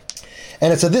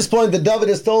 And it's at this point that David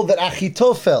is told that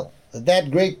Achitophel,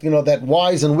 that great, that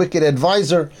wise and wicked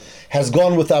advisor, has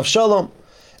gone with Avshalom.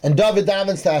 And David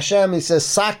davens to Hashem. He says,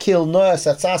 "Sakil noas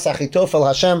atzas Achitophel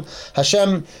Hashem."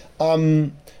 Hashem,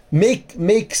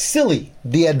 make silly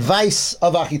the advice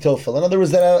of Achitophel. In other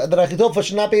words, that Achitophel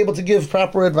should not be able to give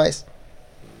proper advice.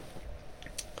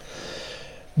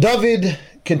 David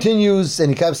continues,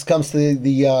 and he comes to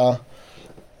the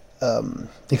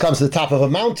top of a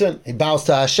mountain. He bows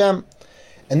to Hashem,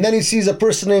 and then he sees a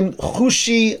person named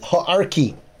Hushi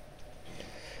Ha'arki.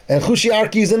 And Hushi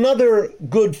Arki is another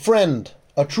good friend,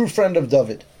 a true friend of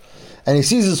David. And he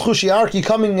sees his Hushi Arki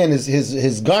coming, and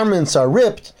his garments are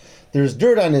ripped. There's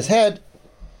dirt on his head.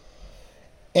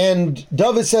 And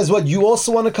David says, "What, you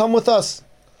also want to come with us?"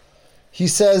 He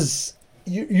says,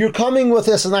 "You're coming with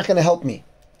us is not going to help me.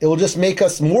 It will just make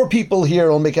us more people here. It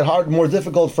will make it more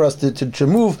difficult for us to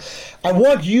move. I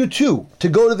want you too to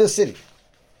go to the city."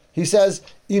 He says,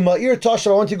 "Ima'ir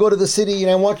Tashav, I want you to go to the city, and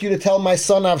I want you to tell my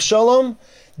son Avshalom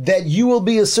that you will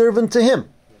be a servant to him.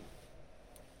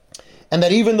 And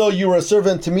that even though you were a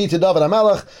servant to me, to David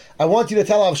HaMelech, I want you to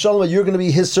tell Avshalom that you're going to be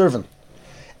his servant.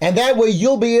 And that way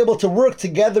you'll be able to work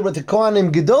together with the Kohanim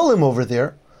Gedolim over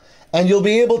there, and you'll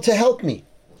be able to help me."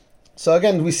 So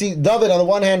again, we see David on the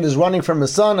one hand is running from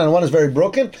his son, and on one is very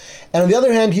broken, and on the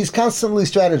other hand, he's constantly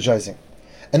strategizing.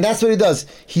 And that's what he does.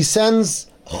 He sends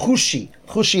Hushi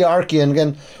Arki, and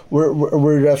again,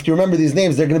 we're if you remember these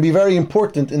names, they're going to be very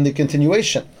important in the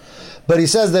continuation. But he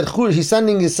says that he's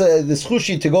sending this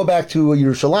Hushi to go back to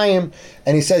Yerushalayim,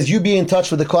 and he says, "You be in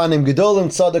touch with the Kohanim Gedolim,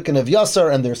 Tzadok and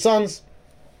Evyasar, and their sons,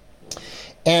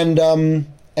 and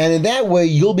in that way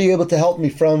you'll be able to help me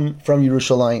from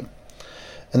Yerushalayim."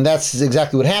 And that's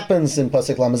exactly what happens in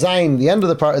Pasuk Lamazayim, the end of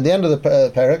the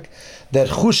parak, that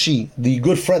Hushi, the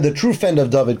good friend, the true friend of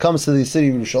David, comes to the city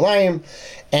of Yerushalayim,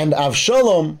 and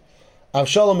Avshalom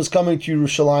is coming to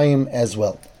Yerushalayim as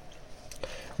well.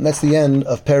 And that's the end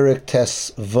of Perek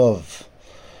Tes Vav.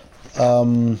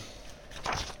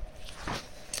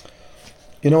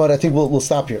 You know what? I think we'll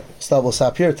stop here. We'll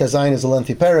stop here. Tezayin is a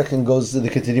lengthy parak and goes to the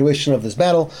continuation of this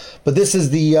battle. But this is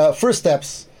the first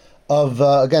steps of,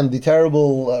 again, the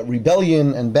terrible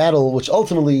rebellion and battle, which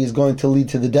ultimately is going to lead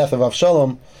to the death of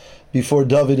Avshalom before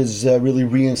David is really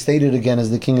reinstated again as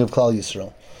the king of Klal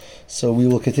Yisrael. So we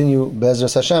will continue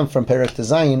Be'ezras Hashem from Perek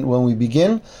Tezayin when we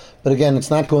begin. But again, it's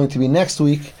not going to be next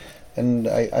week, and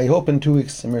I hope in 2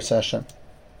 weeks, Emir Hashem.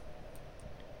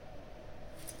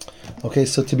 Okay,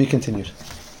 so to be continued.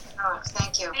 Oh,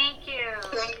 thank you. Thank you.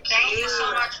 Thank you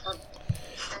so much.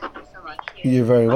 Thank you so much. You're very welcome.